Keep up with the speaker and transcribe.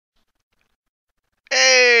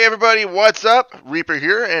Hey everybody, what's up? Reaper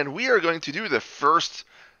here, and we are going to do the first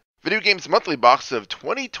Video Games Monthly box of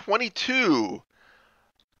 2022.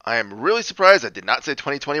 I am really surprised I did not say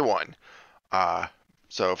 2021.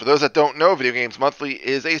 So for those that don't know, Video Games Monthly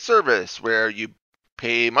is a service where you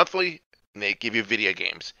pay monthly and they give you video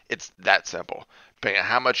games. It's that simple. Depending on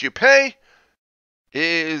how much you pay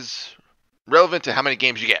is relevant to how many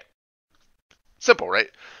games you get. Simple, right?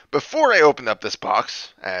 Before I open up this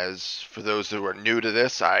box, as for those who are new to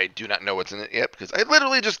this, I do not know what's in it yet because I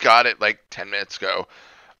literally just got it like 10 minutes ago.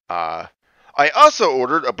 I also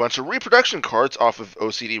ordered a bunch of reproduction cards off of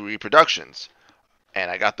OCD Reproductions,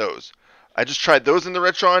 and I got those. I just tried those in the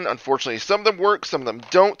Retron. Unfortunately, some of them work, some of them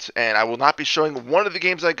don't, and I will not be showing one of the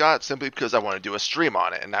games I got simply because I want to do a stream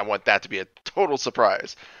on it, and I want that to be a total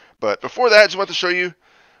surprise. But before that, I just want to show you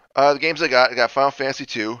the games I got. I got Final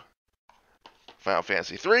Fantasy II. Final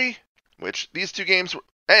Fantasy III, which these two games were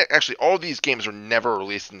actually all these games were never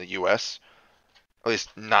released in the US, at least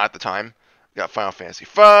not at the time. We got Final Fantasy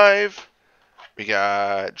V, we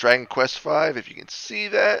got Dragon Quest V, if you can see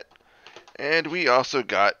that, and we also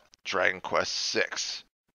got Dragon Quest VI.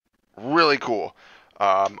 Really cool.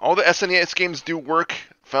 All the SNES games do work.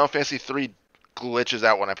 Final Fantasy III glitches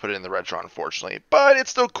out when I put it in the Retron, unfortunately, but it's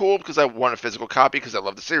still cool because I want a physical copy because I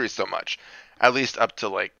love the series so much. At least up to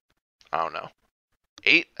like, I don't know,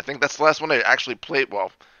 8. I think that's the last one I actually played.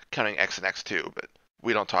 Well, counting X and X2, but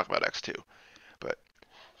we don't talk about X2. But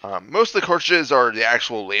most of the cartridges are the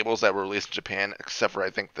actual labels that were released in Japan, except for I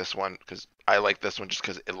think this one, because I like this one just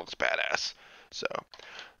because it looks badass. So,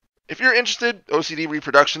 if you're interested, OCD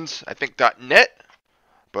Reproductions, I think .net.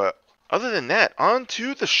 But other than that, on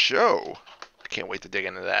to the show. I can't wait to dig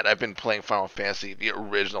into that. I've been playing Final Fantasy, the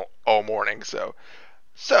original, all morning. So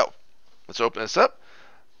let's open this up.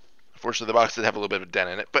 Unfortunately, the box did have a little bit of a dent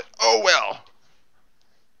in it, but oh well.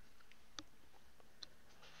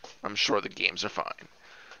 I'm sure the games are fine.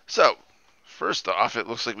 So, first off, it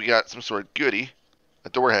looks like we got some sort of goodie. A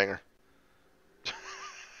door hanger.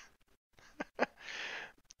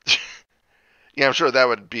 Yeah, I'm sure that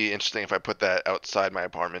would be interesting if I put that outside my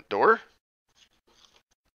apartment door.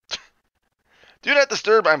 Do not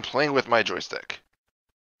disturb, I'm playing with my joystick.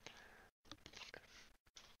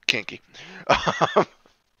 Kinky.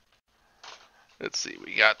 Let's see,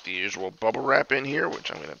 we got the usual bubble wrap in here, which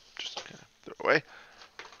I'm going to just kind of throw away.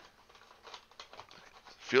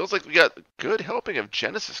 Feels like we got a good helping of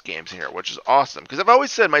Genesis games here, which is awesome. Because I've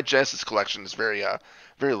always said my Genesis collection is very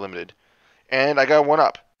limited. And I got one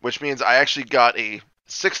up, which means I actually got a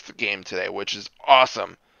 6th game today, which is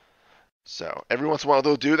awesome. So every once in a while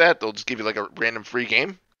they'll do that. They'll just give you like a random free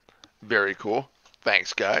game. Very cool.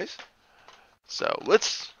 Thanks, guys. So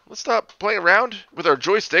let's stop playing around with our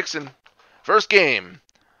joysticks and first game.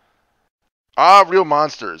 Real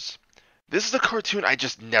Monsters. This is a cartoon I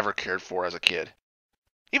just never cared for as a kid.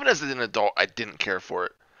 Even as an adult, I didn't care for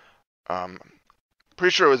it.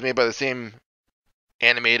 Pretty sure it was made by the same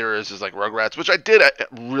animators as like Rugrats, which I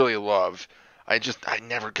really love. I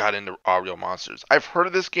never got into Real Monsters. I've heard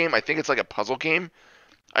of this game. I think it's like a puzzle game.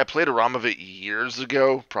 I played a ROM of it years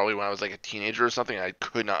ago, probably when I was like a teenager or something. I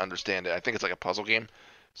could not understand it. I think it's like a puzzle game.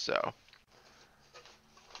 So,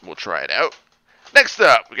 we'll try it out. Next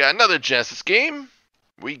up, we got another Genesis game.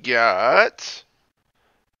 We got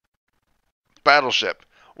Battleship,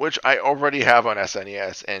 which I already have on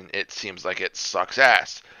SNES, and it seems like it sucks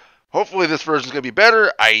ass. Hopefully this version is going to be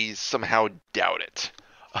better. I somehow doubt it.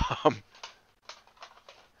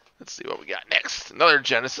 Let's see what we got next. Another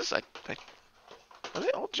Genesis. Are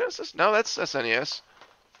they all Genesis? No, that's SNES.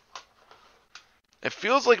 It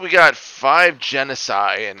feels like we got 5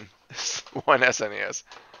 Genocide and 1 SNES.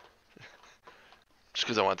 Just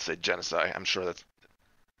because I want to say Genocide. I'm sure that's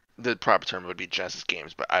the proper term would be Genesis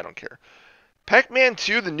games, but I don't care. Pac-Man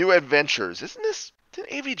 2, The New Adventures.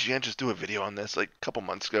 Didn't AVGN just do a video on this like a couple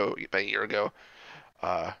months ago, about a year ago?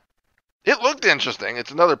 It looked interesting.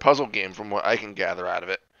 It's another puzzle game from what I can gather out of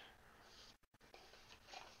it.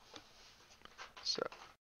 So,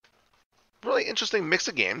 really interesting mix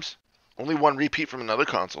of games. Only one repeat from another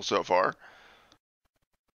console so far.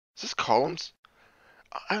 Is this Columns?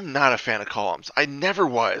 I'm not a fan of Columns. I never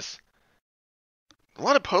was. A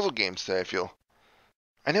lot of puzzle games today, I feel.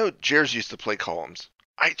 I know Jers used to play Columns.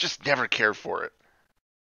 I just never cared for it.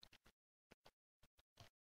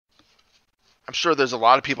 I'm sure there's a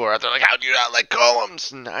lot of people out there like, how do you not like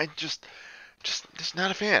Columns? And I just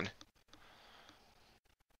not a fan.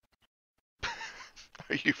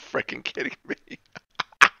 Are you freaking kidding me?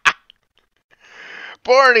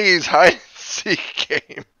 Barney's hide and seek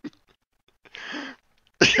game.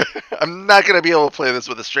 I'm not going to be able to play this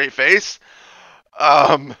with a straight face.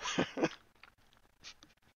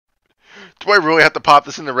 Do I really have to pop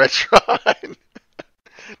this in the Retron?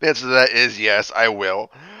 The answer to that is yes, I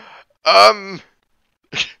will. I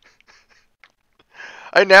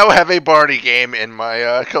now have a Barney game in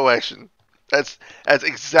my collection. That's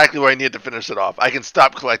exactly what I need to finish it off. I can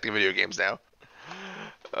stop collecting video games now.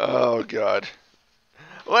 Oh god.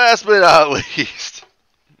 Last but not least,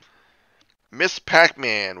 Miss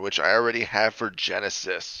Pac-Man, which I already have for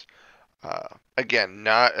Genesis. Again,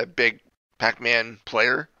 not a big Pac-Man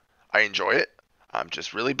player. I enjoy it. I'm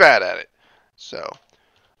just really bad at it. So,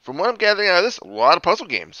 from what I'm gathering out of this, a lot of puzzle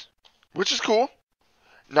games, which is cool.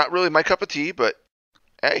 Not really my cup of tea, but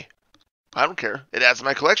hey, I don't care. It adds to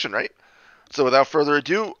my collection, right? So without further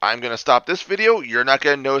ado, I'm going to stop this video. You're not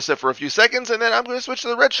going to notice it for a few seconds, and then I'm going to switch to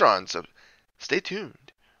the Retron. So stay tuned.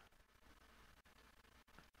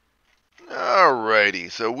 Alrighty,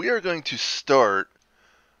 so we are going to start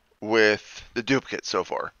with the duplicate so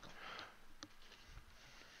far.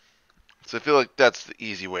 So I feel like that's the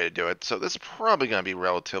easy way to do it. So this is probably going to be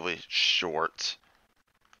relatively short.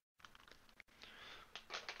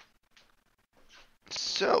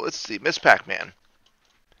 So let's see, Miss Pac-Man.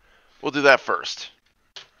 We'll do that first.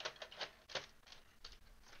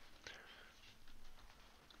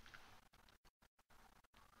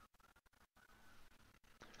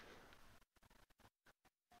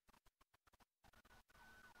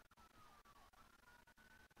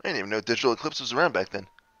 I didn't even know Digital Eclipse was around back then.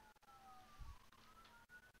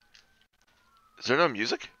 Is there no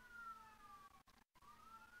music?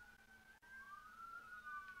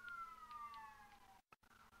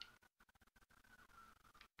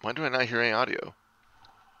 Why do I not hear any audio?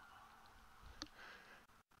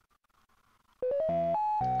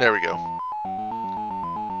 There we go.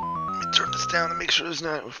 Let me turn this down to make sure there's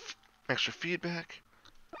not extra feedback.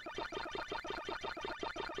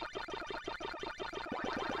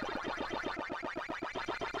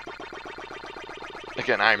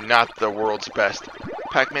 Again, I'm not the world's best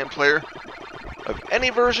Pac-Man player of any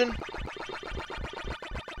version.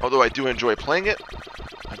 Although I do enjoy playing it,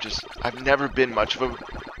 I've never been much of a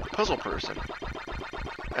puzzle person.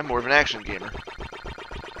 I'm more of an action gamer.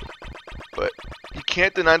 But you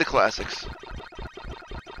can't deny the classics.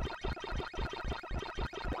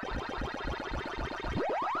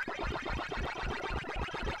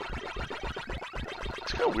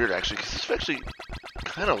 It's kind of weird actually, because this actually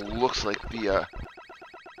kind of looks like the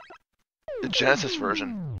Genesis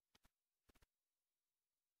version.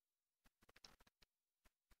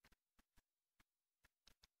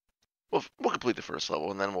 We'll complete the first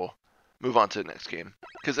level and then we'll move on to the next game.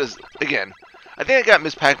 Because again, I think I got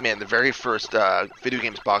Miss Pac-Man the very first video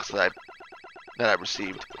games box that I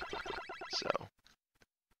received. So.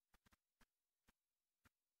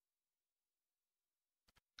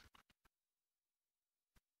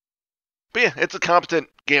 But yeah, it's a competent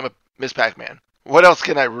game of Miss Pac-Man. What else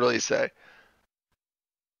can I really say?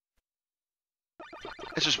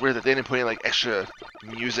 It's just weird that they didn't put any like extra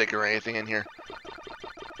music or anything in here.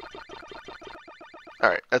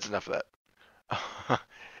 Alright, that's enough of that.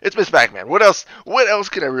 It's Miss Pac-Man. What else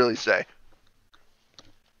can I really say?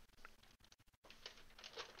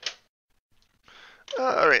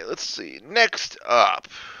 Alright, let's see. Next up,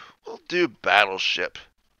 we'll do Battleship.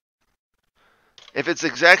 If it's the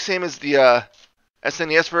exact same as the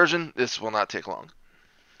SNES version, this will not take long.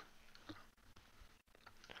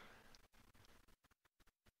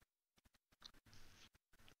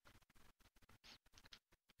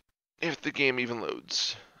 If the game even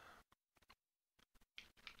loads.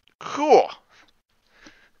 Cool.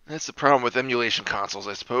 That's the problem with emulation consoles,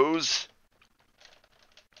 I suppose.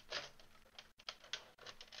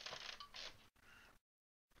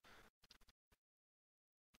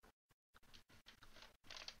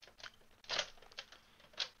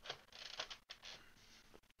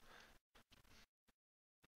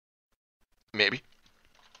 Maybe.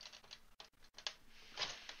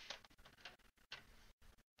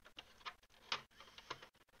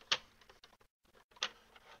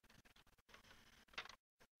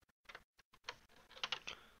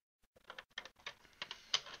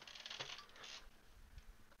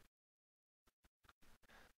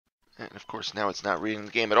 And of course, now it's not reading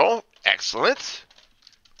the game at all. Excellent.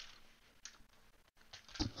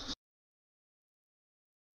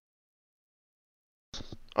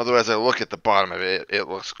 Although as I look at the bottom of it, it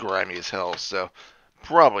looks grimy as hell, so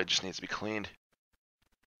probably just needs to be cleaned.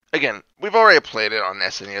 Again, we've already played it on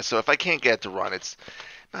SNES, so if I can't get it to run, it's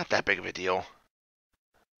not that big of a deal.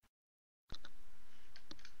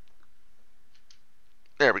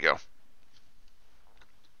 There we go.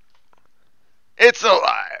 It's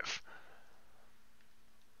alive!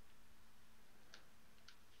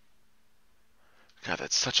 God,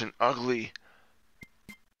 that's such an ugly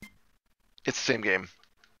It's the same game.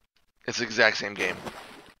 It's the exact same game.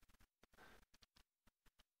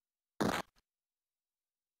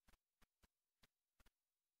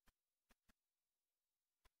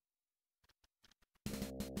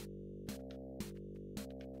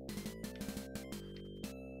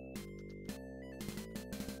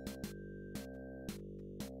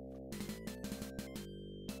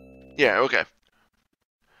 Yeah, okay.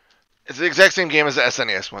 It's the exact same game as the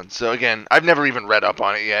SNES one. So again, I've never even read up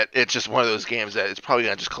on it yet. It's just one of those games that it's probably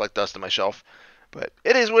going to just collect dust on my shelf. But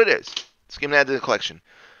it is what it is. It's a game to add to the collection.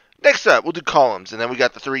 Next up, we'll do columns. And then we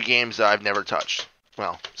got the 3 games that I've never touched.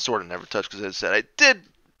 Well, sort of never touched because as I said, I did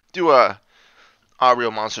do a Real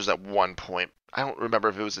Monsters at one point. I don't remember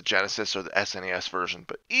if it was the Genesis or the SNES version.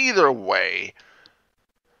 But either way,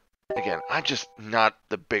 again, I'm just not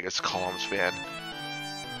the biggest columns fan.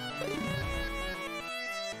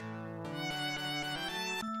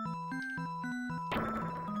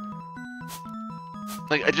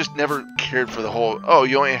 Like, I just never cared for the whole, oh,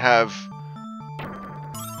 you only have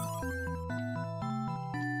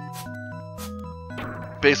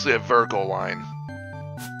basically a vertical line.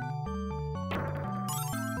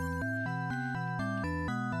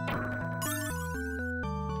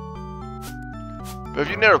 But if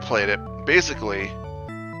you've never played it, basically,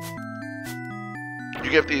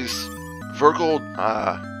 you get these vertical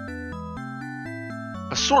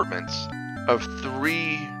assortments of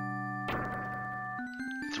three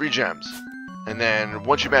gems. And then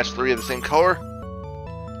once you match 3 of the same color,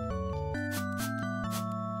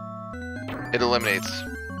 it eliminates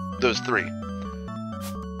those 3.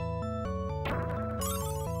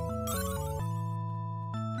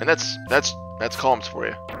 And that's columns for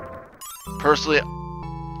you. Personally,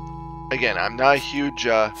 again, I'm not a huge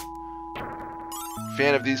fan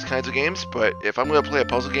of these kinds of games, but if I'm going to play a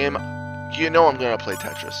puzzle game, you know I'm going to play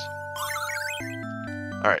Tetris.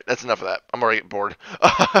 Alright, that's enough of that. I'm already getting bored.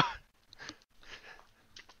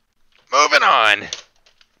 Moving on.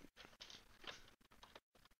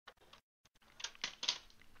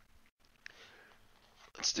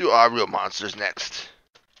 Let's do Real Monsters next.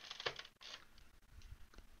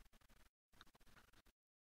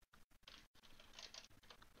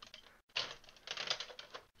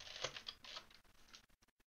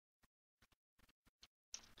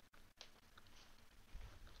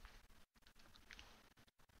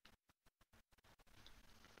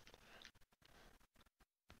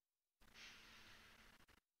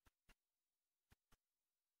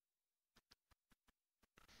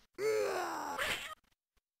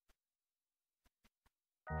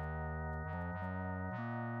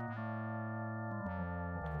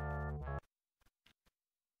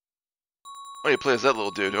 Oh, you play as that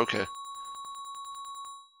little dude. Okay.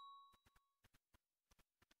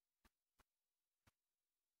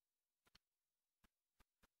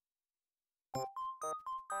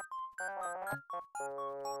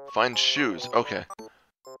 Find shoes. Okay.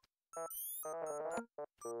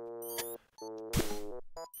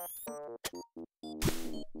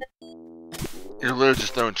 You're literally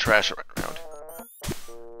just throwing trash around.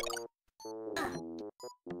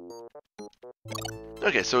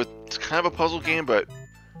 Okay, so it's kind of a puzzle game, but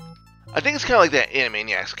I think it's kind of like that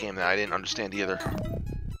Animaniacs game that I didn't understand either.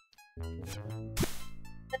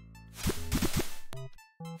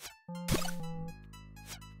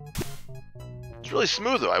 It's really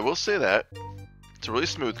smooth, though. I will say that. It's a really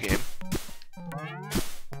smooth game.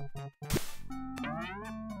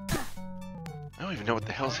 I don't even know what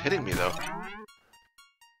the hell's hitting me, though.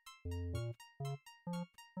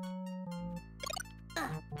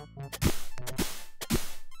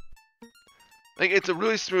 Like, it's a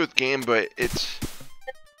really smooth game, but it's...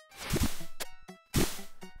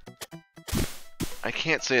 I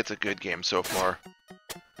can't say it's a good game so far.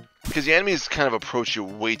 Because the enemies kind of approach you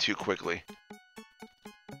way too quickly.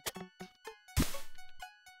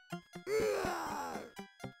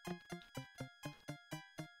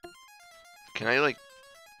 Can I, like,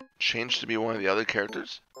 change to be one of the other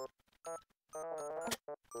characters?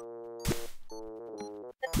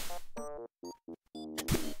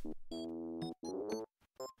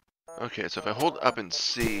 Okay, so if I hold up and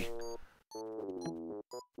C,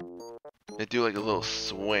 they do like a little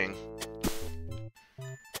swing.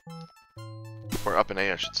 Or up and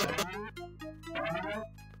A, I should say.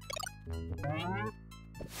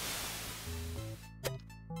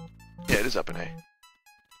 Yeah, it is up and A.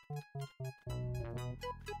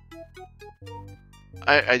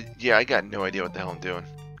 Yeah, I got no idea what the hell I'm doing.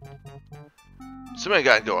 Somebody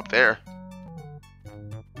gotta go up there.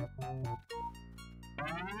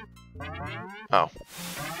 Oh.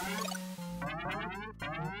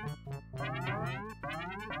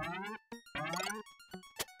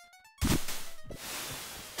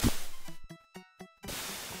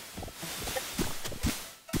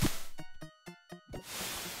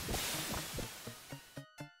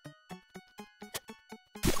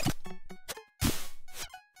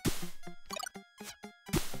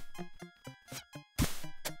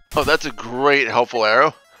 Oh, that's a great helpful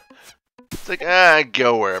arrow. It's like,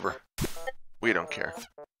 go wherever. We don't care.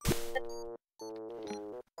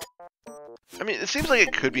 I mean, it seems like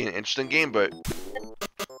it could be an interesting game, but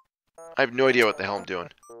I have no idea what the hell I'm doing.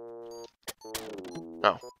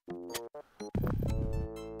 Oh.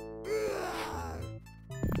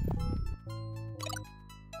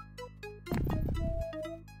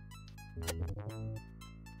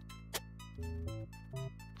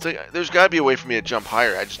 It's like, there's got to be a way for me to jump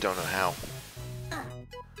higher. I just don't know how.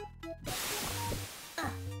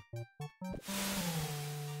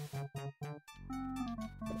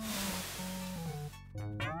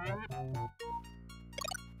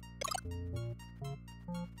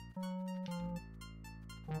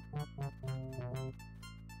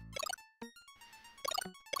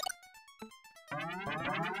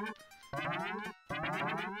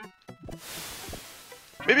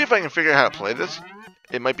 Maybe if I can figure out how to play this,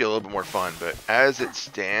 it might be a little bit more fun, but as it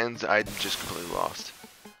stands, I'm just completely lost.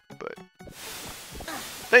 But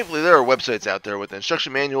thankfully, there are websites out there with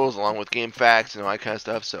instruction manuals along with game facts and all that kind of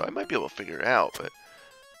stuff, so I might be able to figure it out, but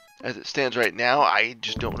as it stands right now, I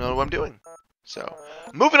just don't know what I'm doing. So,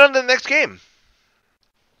 moving on to the next game.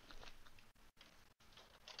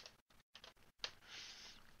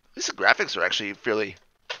 At least the graphics are actually fairly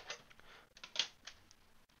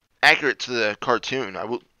accurate to the cartoon. I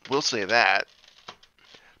will say that.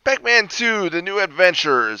 Pac-Man 2, The New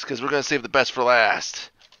Adventures, because we're going to save the best for last.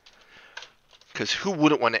 Because who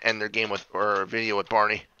wouldn't want to end their game with, or video with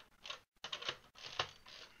Barney?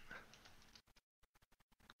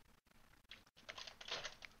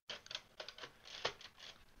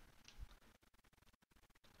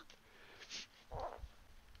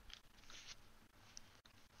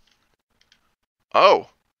 Oh.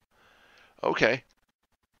 Okay.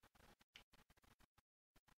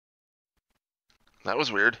 That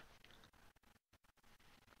was weird.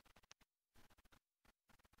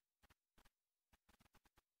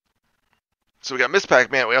 So we got Miss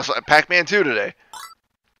Pac-Man. We also have Pac-Man 2 today.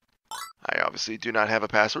 I obviously do not have a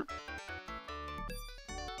password.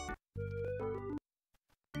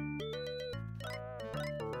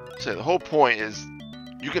 So the whole point is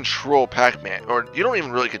you control Pac-Man, or you don't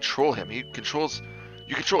even really control him. You control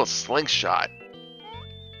a slingshot.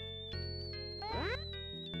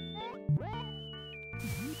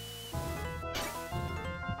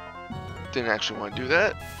 Didn't actually want to do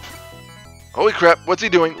that. Holy crap, what's he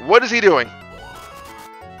doing? What is he doing? What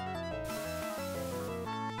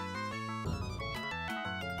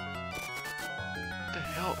the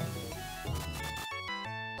hell?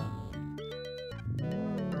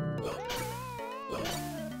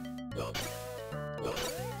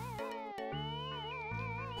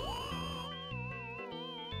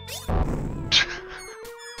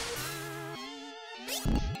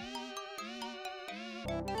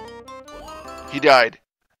 He died.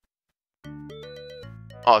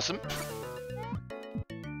 Awesome.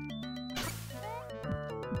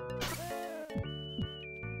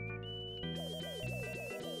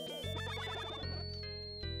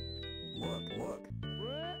 Look.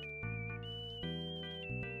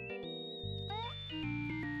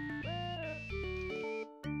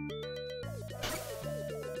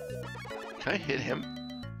 Can I hit him?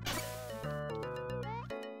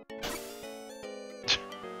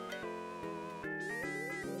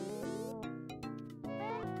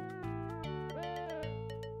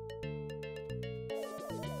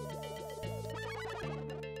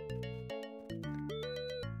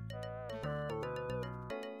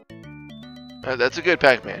 That's a good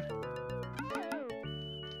Pac-Man.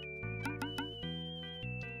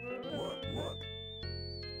 Look.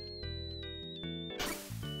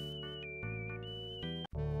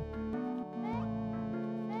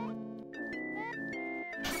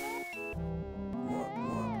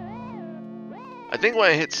 I think when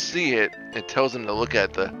I hit C, it tells him to look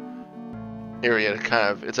at the area to kind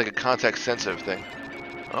of, it's like a context sensitive thing.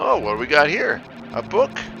 Oh, what do we got here? A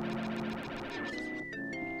book?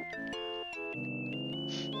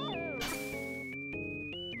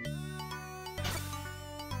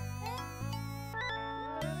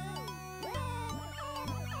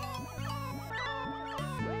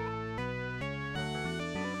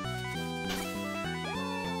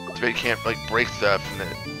 So he can't like break stuff and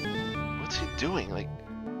then, what's he doing? Like,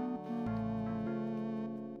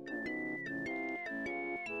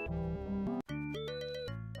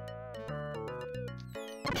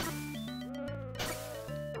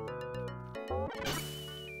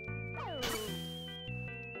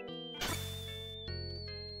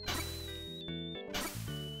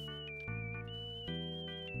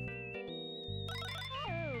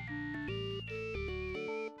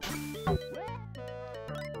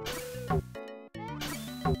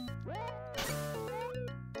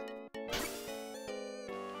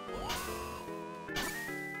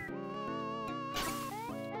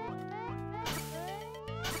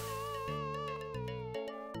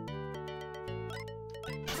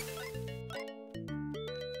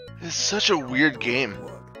 is such a weird game.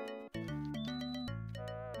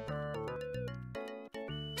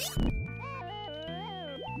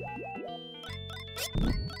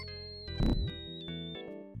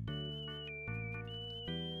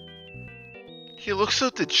 He looks so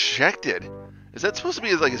dejected. Is that supposed to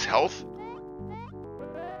be like his health?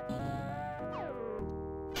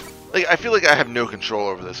 Like, I feel like I have no control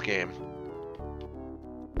over this game.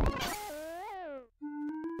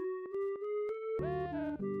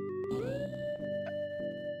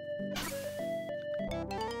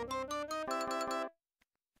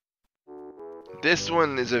 This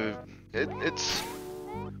one is it's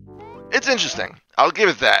interesting. I'll give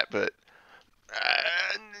it that, but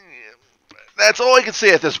that's all I can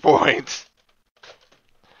say at this point.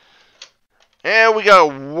 And we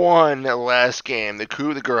got one last game, the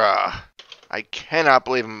coup de grace. I cannot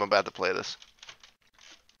believe I'm about to play this.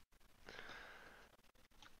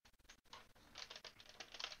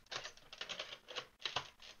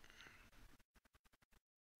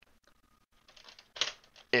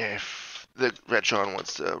 If the Retron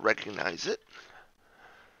wants to recognize it.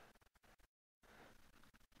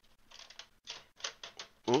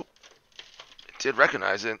 Oop. It did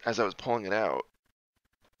recognize it as I was pulling it out.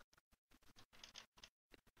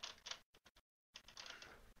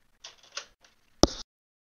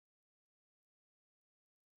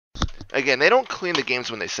 Again, they don't clean the games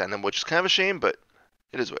when they send them, which is kind of a shame, but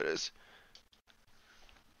it is what it is.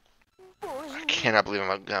 I cannot believe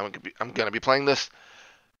I'm gonna be playing this.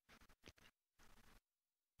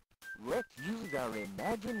 Let's use our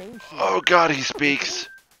imagination. Oh God, he speaks.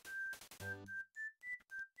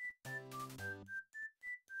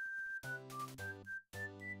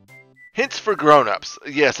 Hints for grown-ups.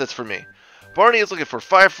 Yes, that's for me. Barney is looking for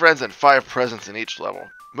 5 friends and 5 presents in each level.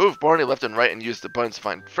 Move Barney left and right and use the buttons to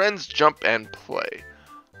find friends, jump, and play.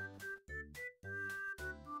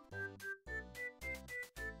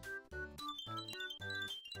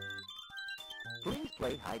 Please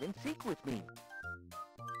play hide and seek with me.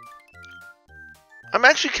 I'm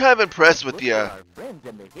actually kind of impressed with Look the for our friends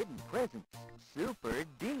and the hidden presents. Super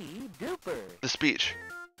duper. the speech.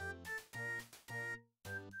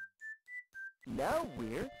 Now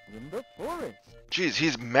we're in the forest. Jeez,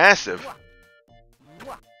 he's massive.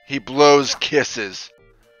 Mwah. He blows kisses.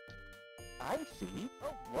 I see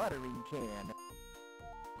a watering can.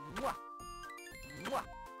 Mwah. Mwah.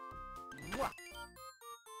 Mwah.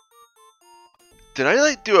 Did I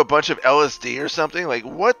like do a bunch of LSD or something? Like,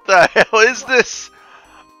 what the hell is this?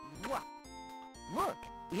 Mwah. Look,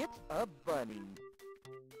 it's a bunny.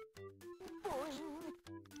 Boing.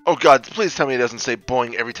 Oh God, please tell me he doesn't say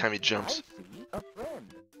boing every time he I jumps. see a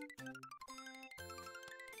friend.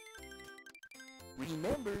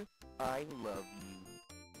 Remember, I love you.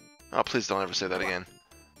 Oh, please don't ever say that again.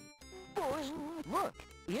 Boing. Look,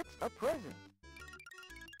 it's a present.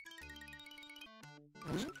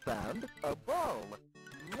 We found a ball.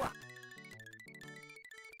 Mwah.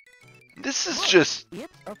 This is just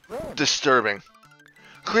It's a friend. disturbing.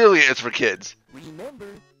 Clearly it's for kids. Remember,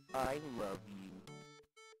 I love you.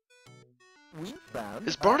 We found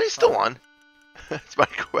Is Barney still on? That's my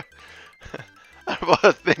question. Out of all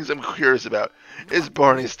the things I'm curious about, is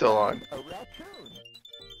Barney still on? a raccoon.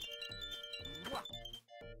 Mwah.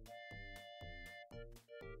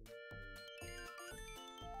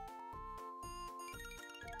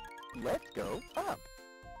 Let's go up.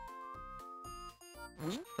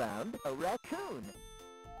 We found a raccoon.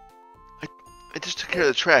 I just took care of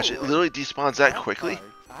the trash. It literally despawns that quickly.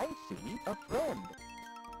 I see a friend.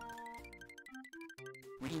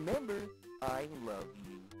 Remember, I love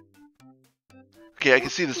you. Okay, I can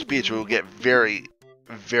see the speech will get very,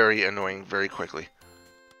 very annoying very quickly.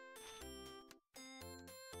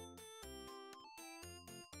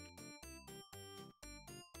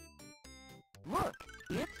 Look,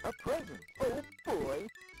 it's a present. Oh boy.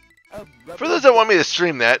 For those that want me to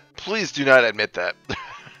stream that, please do not admit that.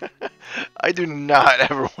 I do not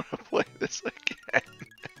ever want to play this again.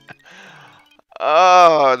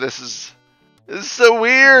 Oh, this is so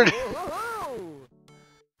weird. Whoa!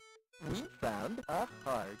 We found a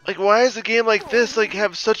heart. Like, why is a game like this like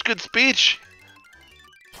have such good speech?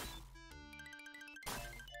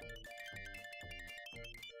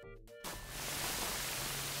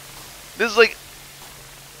 This is like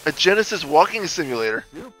a Genesis walking simulator.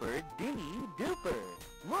 Super duper.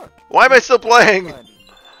 Look. Why am I still playing? Bunny.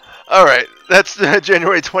 Alright, that's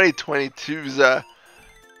January 2022's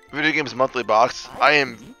Video Games Monthly Box. I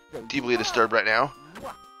am see the deeply disturbed right now.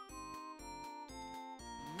 Mwah.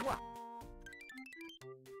 Mwah.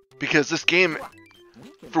 Because this game, We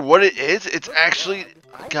can for what it is, it's actually...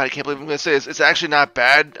 God, I can't believe I'm going to say this. It's actually not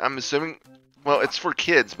bad. I'm assuming well, it's for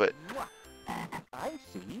kids, but I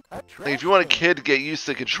see a like, if you want a kid to get used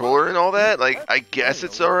to the controller and all that, like, I guess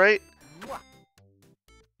it's alright.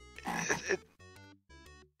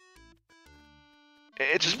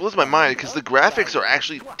 It just blows my mind because the graphics are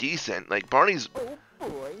actually decent. Like, Barney's Oh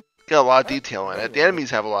boy. got a lot of detail in it. The enemies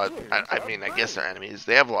have a lot. I mean, I guess they're enemies.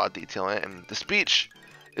 They have a lot of detail in it, and the speech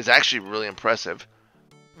is actually really impressive.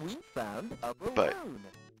 We found a balloon. But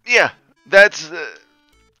yeah, that's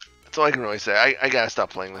all I can really say. I gotta stop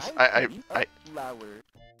playing this. I see a I flower.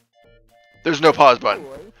 there's no pause button.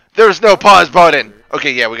 Boy. There's no pause button.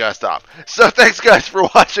 Okay, yeah, we gotta stop. So thanks guys for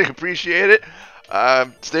watching. Appreciate it.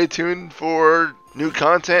 Stay tuned for new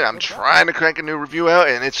content. I'm trying to crank a new review out,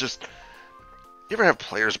 and it's just, you ever have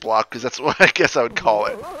player's block? Because that's what I guess I would call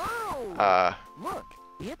it. Whoa. Look,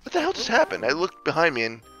 it's What the hell just happened? I looked behind me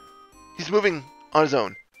and he's moving on his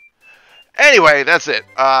own. Anyway, that's it.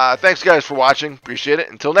 Thanks guys for watching. Appreciate it.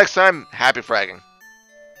 Until next time, happy fragging.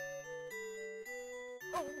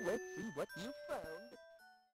 Oh, let's see what you